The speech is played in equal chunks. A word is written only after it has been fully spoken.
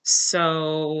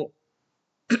So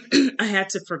I had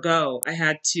to forgo. I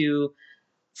had to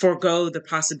forego the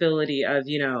possibility of,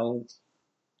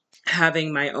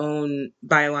 having my own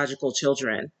biological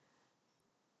children.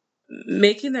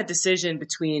 Making that decision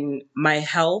between my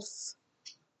health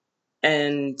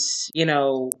and, you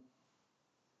know,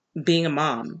 being a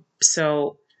mom.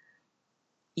 So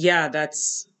yeah,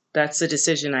 that's a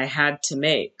decision I had to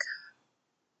make.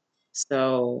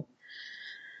 So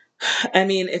I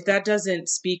mean, if that doesn't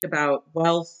speak about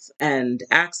wealth and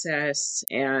access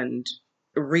and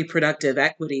reproductive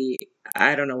equity,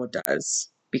 I don't know what does.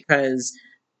 Because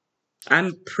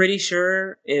I'm pretty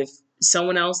sure if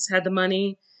someone else had the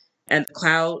money and the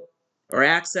clout or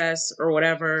access or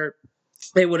whatever,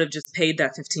 they would have just paid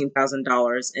that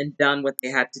 $15,000 and done what they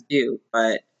had to do.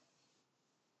 But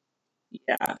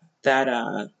yeah,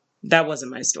 that that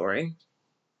wasn't my story.